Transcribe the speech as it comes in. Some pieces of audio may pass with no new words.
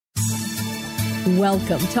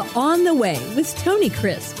Welcome to On the Way with Tony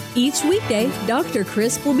Crisp. Each weekday, Dr.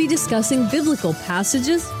 Crisp will be discussing biblical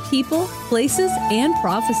passages, people, places, and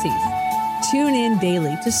prophecies. Tune in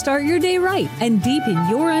daily to start your day right and deepen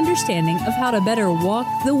your understanding of how to better walk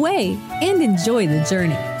the way and enjoy the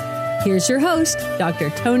journey. Here's your host, Dr.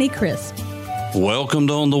 Tony Crisp. Welcome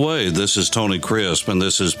to On the Way. This is Tony Crisp, and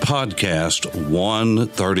this is podcast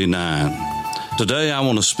 139. Today, I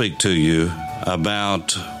want to speak to you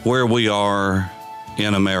about where we are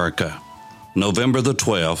in America. November the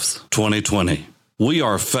 12th, 2020. We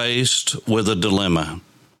are faced with a dilemma.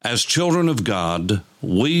 As children of God,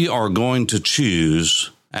 we are going to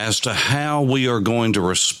choose as to how we are going to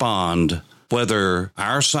respond, whether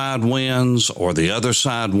our side wins or the other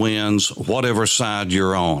side wins, whatever side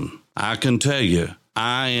you're on. I can tell you,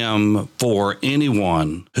 I am for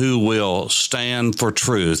anyone who will stand for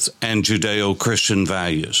truth and Judeo-Christian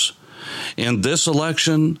values. In this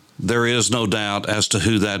election, there is no doubt as to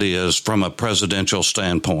who that is from a presidential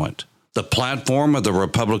standpoint. The platform of the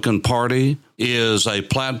Republican Party is a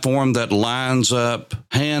platform that lines up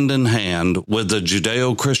hand in hand with the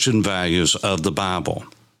Judeo-Christian values of the Bible.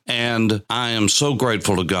 And I am so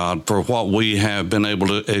grateful to God for what we have been able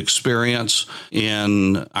to experience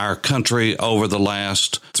in our country over the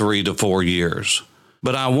last 3 to 4 years.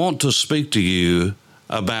 But I want to speak to you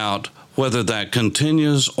about whether that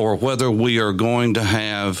continues or whether we are going to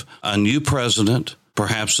have a new president,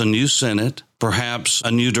 perhaps a new Senate, perhaps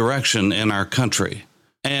a new direction in our country.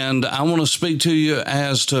 And I want to speak to you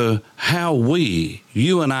as to how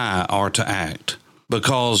you and I, are to act.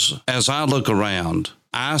 Because as I look around,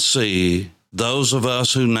 I see those of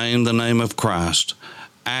us who name the name of Christ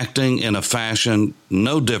acting in a fashion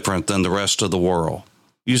no different than the rest of the world.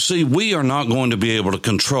 You see, we are not going to be able to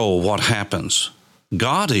control what happens.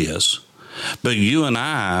 God is, but you and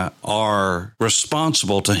I are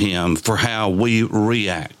responsible to Him for how we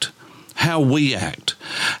react, how we act,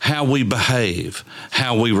 how we behave,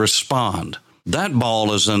 how we respond. That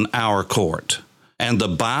ball is in our court, and the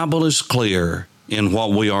Bible is clear in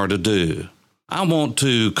what we are to do. I want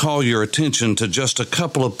to call your attention to just a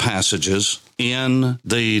couple of passages in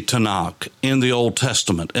the Tanakh, in the Old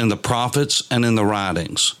Testament, in the prophets and in the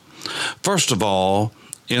writings. First of all,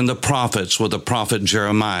 in the prophets with the prophet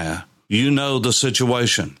Jeremiah, you know the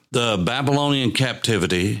situation. The Babylonian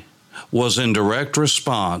captivity was in direct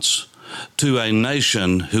response to a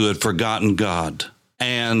nation who had forgotten God.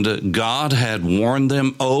 And God had warned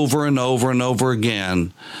them over and over and over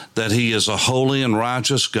again that He is a holy and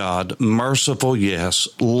righteous God, merciful, yes,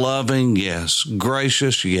 loving, yes,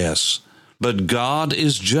 gracious, yes. But God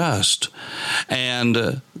is just,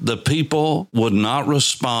 and the people would not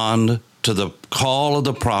respond to the call of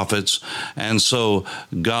the prophets, and so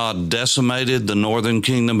God decimated the northern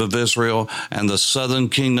kingdom of Israel, and the southern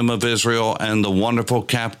kingdom of Israel, and the wonderful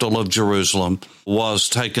capital of Jerusalem was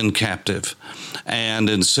taken captive. And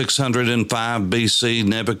in 605 BC,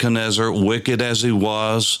 Nebuchadnezzar, wicked as he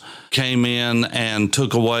was, came in and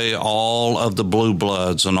took away all of the blue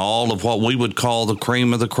bloods and all of what we would call the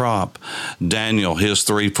cream of the crop. Daniel, his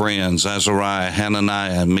 3 friends, Azariah,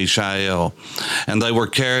 Hananiah, and Mishael, and they were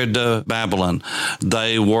carried to Babylon.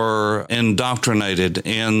 They were indoctrinated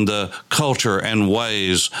in the culture and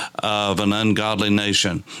ways of an ungodly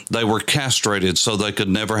nation. They were castrated so they could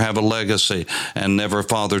never have a legacy and never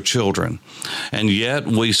father children. And yet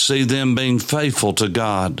we see them being faithful to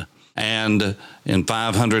God. And in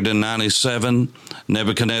 597,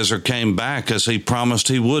 Nebuchadnezzar came back as he promised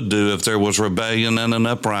he would do if there was rebellion and an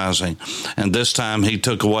uprising. And this time he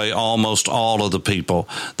took away almost all of the people.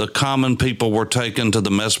 The common people were taken to the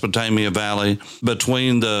Mesopotamia Valley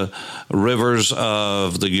between the rivers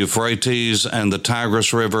of the Euphrates and the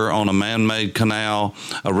Tigris River on a man-made canal,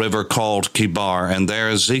 a river called Kibar. And there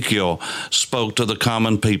Ezekiel spoke to the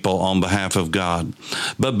common people on behalf of God.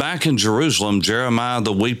 But back in Jerusalem, Jeremiah,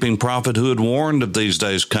 the weeping prophet who had warned of these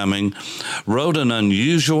days coming, wrote an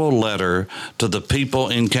unusual letter to the people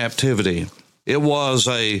in captivity. It was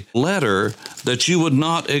a letter that you would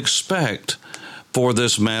not expect for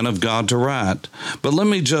this man of God to write. But let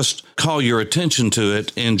me just call your attention to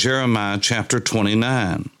it in Jeremiah chapter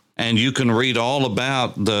 29. And you can read all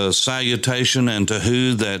about the salutation and to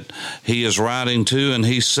who that he is writing to. And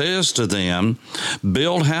he says to them,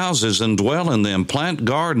 build houses and dwell in them, plant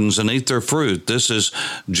gardens and eat their fruit. This is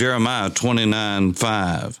Jeremiah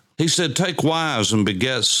 29:5. He said, take wives and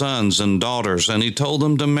beget sons and daughters. And he told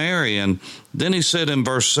them to marry. And then he said in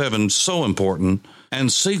verse 7, so important,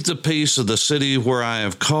 and seek the peace of the city where I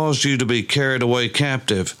have caused you to be carried away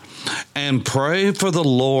captive, and pray for the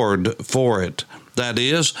Lord for it. That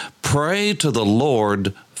is, pray to the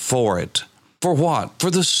Lord for it. For what?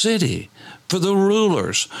 For the city, for the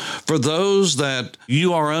rulers, for those that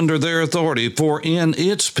you are under their authority, for in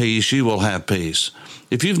its peace you will have peace.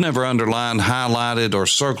 If you've never underlined, highlighted, or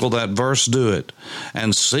circled that verse, do it.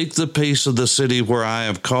 And seek the peace of the city where I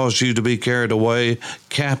have caused you to be carried away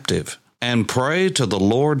captive. And pray to the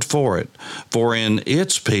Lord for it, for in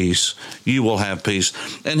its peace you will have peace.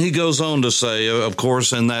 And he goes on to say, of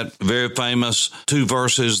course, in that very famous 2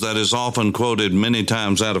 verses that is often quoted many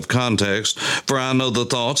times out of context, for I know the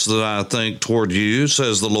thoughts that I think toward you,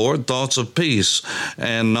 says the Lord, thoughts of peace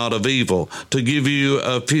and not of evil, to give you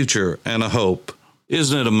a future and a hope.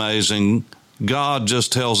 Isn't it amazing? God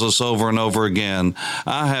just tells us over and over again,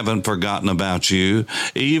 I haven't forgotten about you.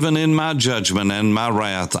 Even in my judgment and my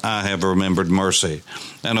wrath, I have remembered mercy.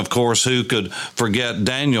 And of course, who could forget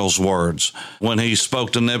Daniel's words when he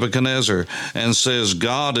spoke to Nebuchadnezzar and says,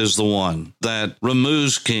 God is the one that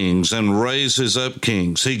removes kings and raises up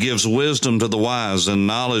kings. He gives wisdom to the wise and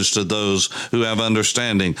knowledge to those who have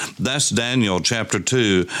understanding. That's Daniel chapter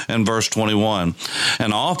 2 and verse 21.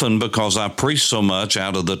 And often, because I preach so much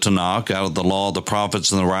out of the Tanakh, out of the law, the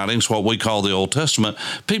prophets, and the writings, what we call the Old Testament,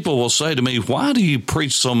 people will say to me, why do you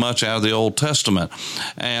preach so much out of the Old Testament?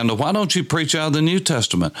 And why don't you preach out of the New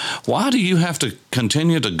Testament? Why do you have to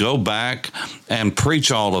continue to go back and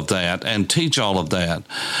preach all of that and teach all of that?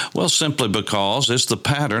 Well, simply because it's the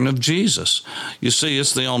pattern of Jesus. You see,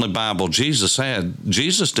 it's the only Bible Jesus had.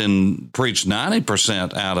 Jesus didn't preach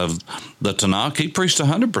 90% out of the Tanakh. He preached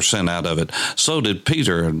 100% out of it. So did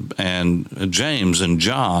Peter and James and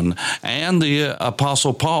John and the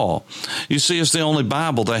Apostle Paul. You see, it's the only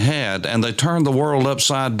Bible they had, and they turned the world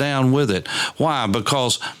upside down with it. Why?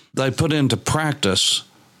 Because they put into practice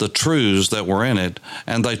the truths that were in it,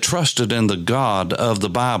 and they trusted in the God of the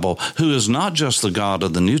Bible, who is not just the God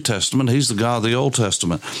of the New Testament, he's the God of the Old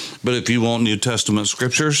Testament. But if you want New Testament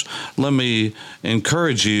scriptures, let me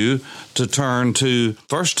encourage you to turn to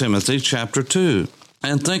 1 Timothy chapter 2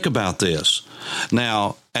 and think about this.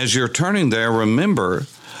 Now, as you're turning there, remember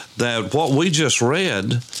that what we just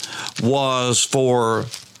read was for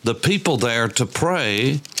the people there to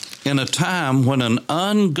pray in a time when an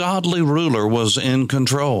ungodly ruler was in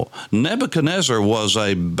control. Nebuchadnezzar was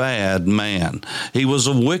a bad man. He was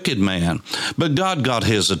a wicked man. But God got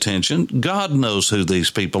his attention. God knows who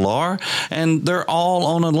these people are, and they're all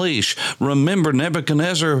on a leash. Remember,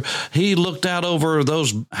 Nebuchadnezzar, he looked out over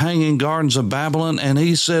those hanging gardens of Babylon, and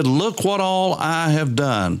he said, look what all I have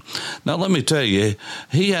done. Now, let me tell you,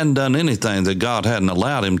 he hadn't done anything that God hadn't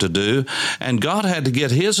allowed him to do, and God had to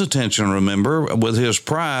get his attention, remember, with his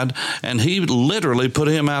pride, and he literally put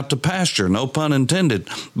him out to pasture, no pun intended,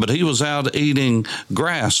 but he was out eating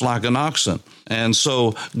grass like an oxen. And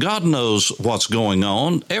so God knows what's going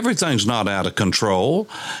on. Everything's not out of control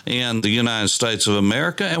in the United States of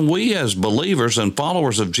America, and we as believers and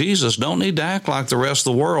followers of Jesus don't need to act like the rest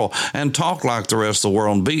of the world and talk like the rest of the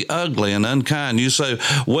world and be ugly and unkind. You say,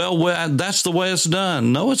 well, that's the way it's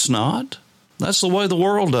done. No, it's not. That's the way the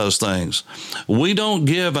world does things. We don't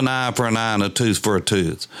give an eye for an eye and a tooth for a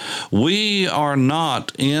tooth. We are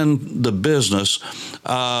not in the business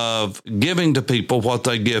of giving to people what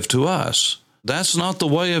they give to us. That's not the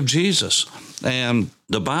way of Jesus. And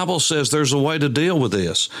the Bible says there's a way to deal with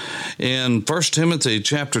this. In 1 Timothy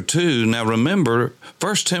chapter 2, now remember,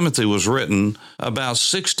 1 Timothy was written about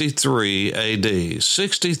 63 AD.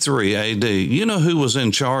 63 AD. You know who was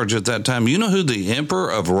in charge at that time? You know who the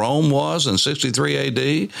emperor of Rome was in 63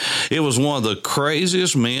 AD? It was one of the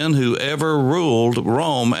craziest men who ever ruled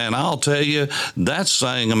Rome. And I'll tell you, that's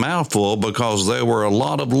saying a mouthful, because there were a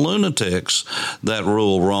lot of lunatics that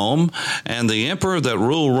ruled Rome. And the emperor that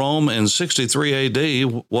ruled Rome in 63 AD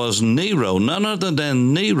was Nero, none other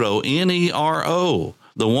than Nero, Nero,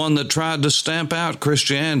 the one that tried to stamp out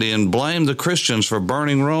Christianity and blame the Christians for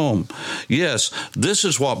burning Rome. Yes, this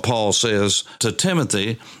is what Paul says to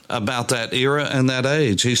Timothy about that era and that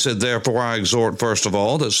age. He said, therefore I exhort first of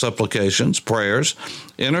all that supplications, prayers,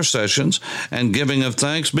 intercessions, and giving of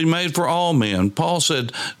thanks be made for all men. Paul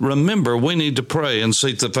said, remember, we need to pray and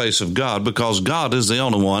seek the face of God, because God is the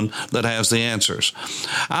only one that has the answers.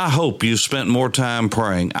 I hope you spent more time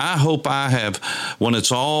praying. I hope I have, when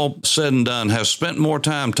it's all said and done, have spent more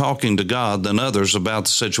time talking to God than others about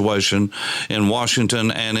the situation in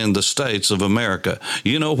Washington and in the states of America.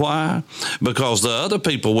 You know why? Because the other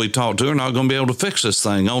people we talk to are not going to be able to fix this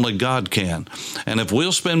thing. Only God can. And if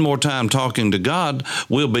we'll spend more time talking to God,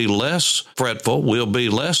 we'll be less fretful, we'll be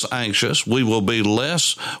less anxious, we will be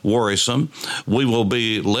less worrisome, we will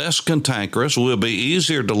be less cantankerous, we'll be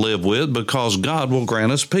easier to live with, because God will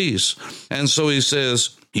grant us peace. And so he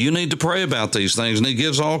says, You need to pray about these things. And he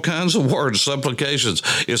gives all kinds of words, supplications.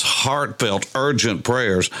 It's heartfelt, urgent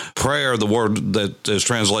prayers. Prayer, the word that is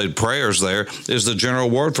translated prayers there, is the general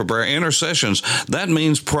word for prayer. Intercessions, that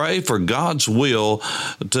means pray for God's will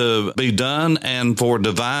to be done and for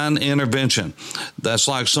divine intervention. That's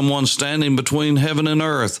like someone standing between heaven and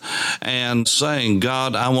earth and saying,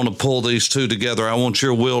 God, I want to pull these two together. I want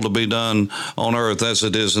your will to be done on earth as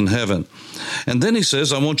it is in heaven. And then he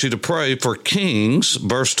says, I want you to pray for kings,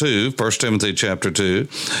 verse 2, 1 Timothy chapter 2,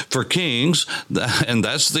 for kings, and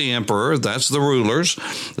that's the emperor, that's the rulers,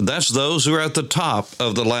 that's those who are at the top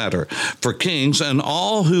of the ladder, for kings and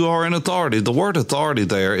all who are in authority. The word authority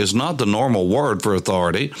there is not the normal word for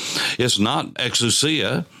authority. It's not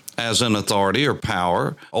exousia, as in authority or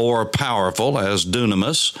power, or powerful as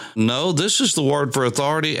dunamis. No, this is the word for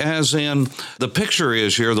authority as in, the picture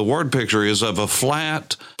is here, the word picture is of a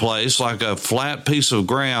flat place, like a flat piece of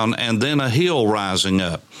ground, and then a hill rising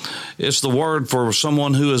up. It's the word for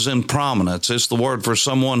someone who is in prominence. It's the word for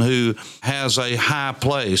someone who has a high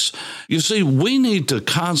place. You see, we need to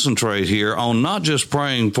concentrate here on not just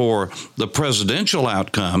praying for the presidential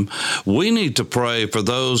outcome. We need to pray for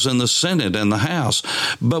those in the Senate and the House.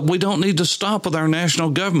 But we don't need to stop with our national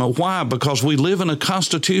government. Why? Because we live in a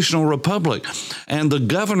constitutional republic, and the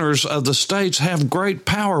governors of the states have great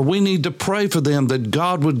power. We need to pray for them that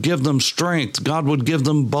God would give them strength. God would give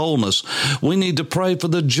them boldness. We need to pray for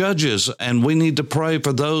the judges, and we need to pray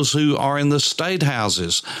for those who are in the state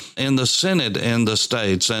houses, in the Senate in the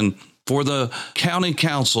states, and for the county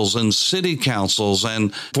councils and city councils,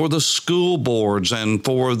 and for the school boards, and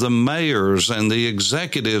for the mayors and the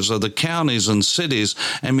executives of the counties and cities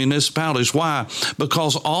and municipalities. Why?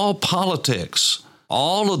 Because all politics,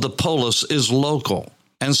 all of the polis is local.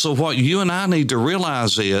 And so what you and I need to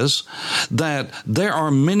realize is that there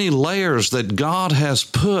are many layers that God has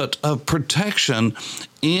put of protection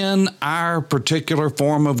in our particular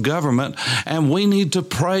form of government, and we need to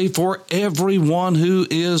pray for everyone who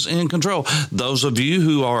is in control. Those of you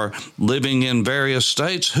who are living in various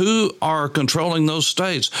states, who are controlling those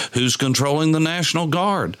states? Who's controlling the National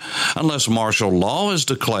Guard? Unless martial law is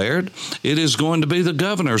declared, it is going to be the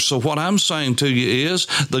governors. So what I'm saying to you is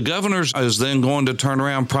the governors is then going to turn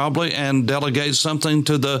around probably and delegate something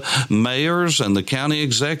to the mayors and the county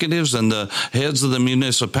executives and the heads of the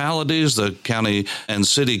municipalities, the county and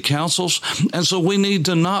city councils. And so we need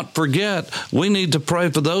to not forget, we need to pray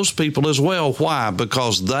for those people as well. Why?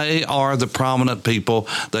 Because they are the prominent people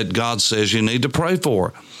that God says you need to pray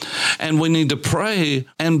for. And we need to pray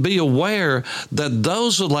and be aware that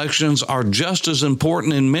those elections are just as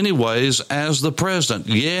important in many ways as the president.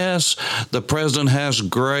 Yes, the president has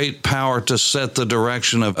great power to set the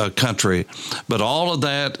direction of a country, but all of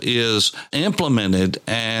that is implemented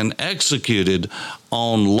and executed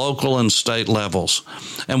on local and state levels.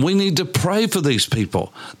 And we need to pray for these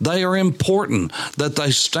people. They are important, that they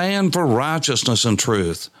stand for righteousness and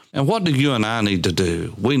truth. And what do you and I need to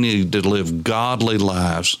do? We need to live godly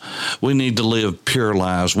lives. We need to live pure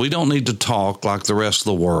lives. We don't need to talk like the rest of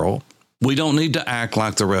the world. We don't need to act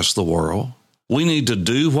like the rest of the world. We need to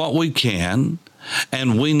do what we can,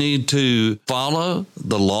 and we need to follow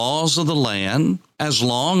the laws of the land as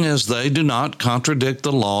long as they do not contradict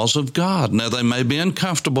the laws of God. Now, they may be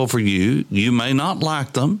uncomfortable for you. You may not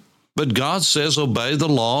like them. But God says obey the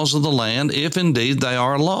laws of the land if indeed they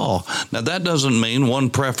are law. Now, that doesn't mean one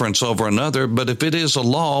preference over another, but if it is a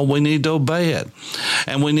law, we need to obey it.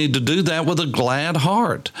 And we need to do that with a glad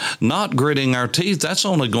heart, not gritting our teeth. That's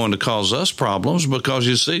only going to cause us problems because,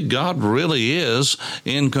 you see, God really is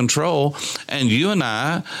in control, and you and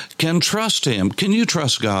I can trust Him. Can you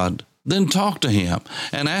trust God? Then talk to Him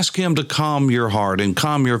and ask Him to calm your heart and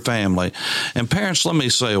calm your family. And parents, let me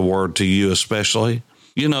say a word to you especially.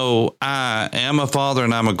 You know, I am a father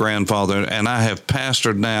and I'm a grandfather, and I have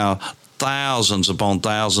pastored now thousands upon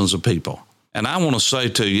thousands of people. And I want to say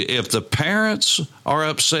to you, if the parents are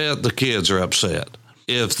upset, the kids are upset.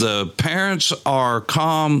 If the parents are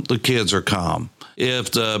calm, the kids are calm.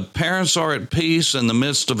 If the parents are at peace in the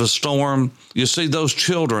midst of a storm, you see, those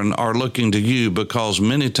children are looking to you because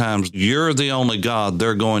many times you're the only God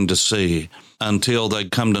they're going to see until they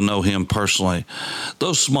come to know Him personally.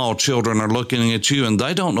 Those small children are looking at you, and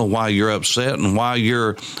they don't know why you're upset and why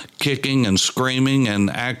you're kicking and screaming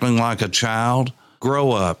and acting like a child.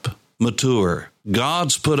 Grow up, mature.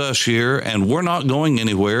 God's put us here, and we're not going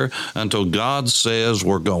anywhere until God says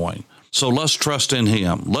we're going. So let's trust in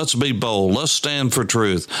Him. Let's be bold. Let's stand for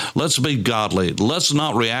truth. Let's be godly. Let's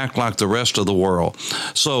not react like the rest of the world.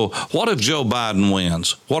 So what if Joe Biden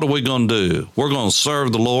wins? What are we going to do? We're going to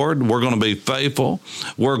serve the Lord. We're going to be faithful.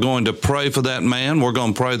 We're going to pray for that man. We're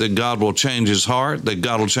going to pray that God will change his heart, that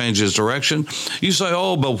God will change his direction. You say,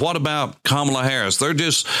 oh, but what about Kamala Harris? They're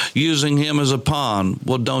just using him as a pawn.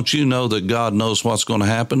 Well, don't you know that God knows what's going to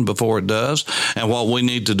happen before it does? And what we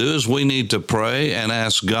need to do is we need to pray and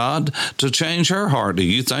ask God to change her heart. Do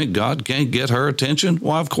you think God can't get her attention?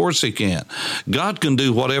 Well, of course He can. God can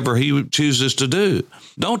do whatever He chooses to do.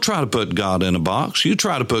 Don't try to put God in a box. You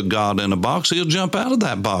try to put God in a box, He'll jump out of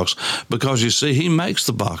that box because, you see, He makes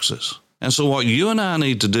the boxes. And so what you and I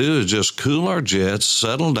need to do is just cool our jets,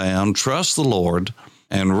 settle down, trust the Lord,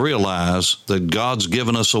 and realize that God's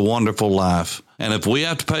given us a wonderful life. And if we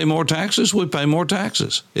have to pay more taxes, we pay more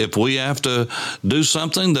taxes. If we have to do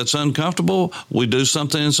something that's uncomfortable, we do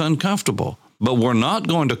something that's uncomfortable. But we're not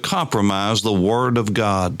going to compromise the Word of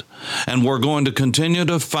God. And we're going to continue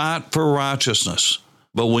to fight for righteousness.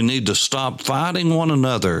 But we need to stop fighting one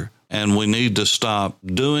another, and we need to stop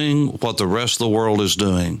doing what the rest of the world is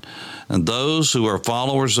doing. And those who are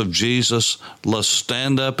followers of Jesus, let's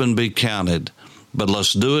stand up and be counted. But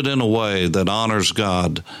let's do it in a way that honors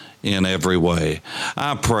God in every way.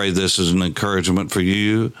 I pray this is an encouragement for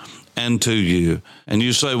you and to you. And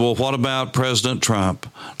you say, well, what about President Trump?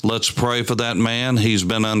 Let's pray for that man. He's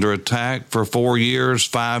been under attack for 4 years,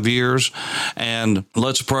 5 years. And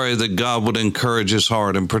let's pray that God would encourage his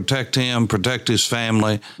heart and protect him, protect his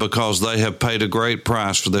family, because they have paid a great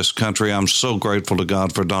price for this country. I'm so grateful to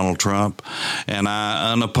God for Donald Trump. And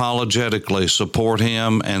I unapologetically support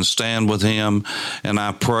him and stand with him. And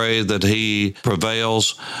I pray that he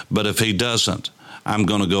prevails. But if he doesn't, I'm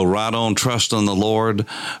going to go right on trusting the Lord.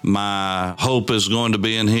 My hope is going to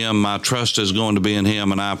be in Him. My trust is going to be in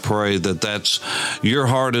Him. And I pray that that's your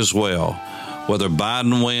heart as well. Whether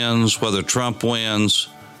Biden wins, whether Trump wins,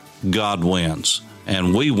 God wins.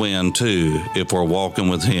 And we win too if we're walking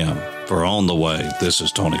with Him. For On the Way, this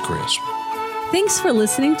is Tony Crisp. Thanks for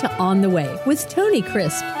listening to On the Way with Tony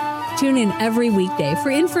Crisp. Tune in every weekday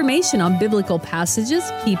for information on biblical passages,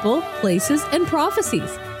 people, places, and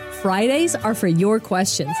prophecies. Fridays are for your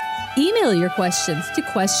questions. Email your questions to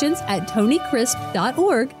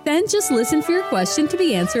questions@tonycrisp.org. Then just listen for your question to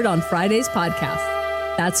be answered on Friday's podcast.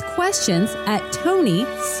 That's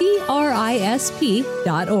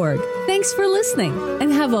questions@tonycrisp.org. Thanks for listening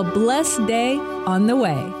and have a blessed day on the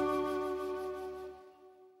way.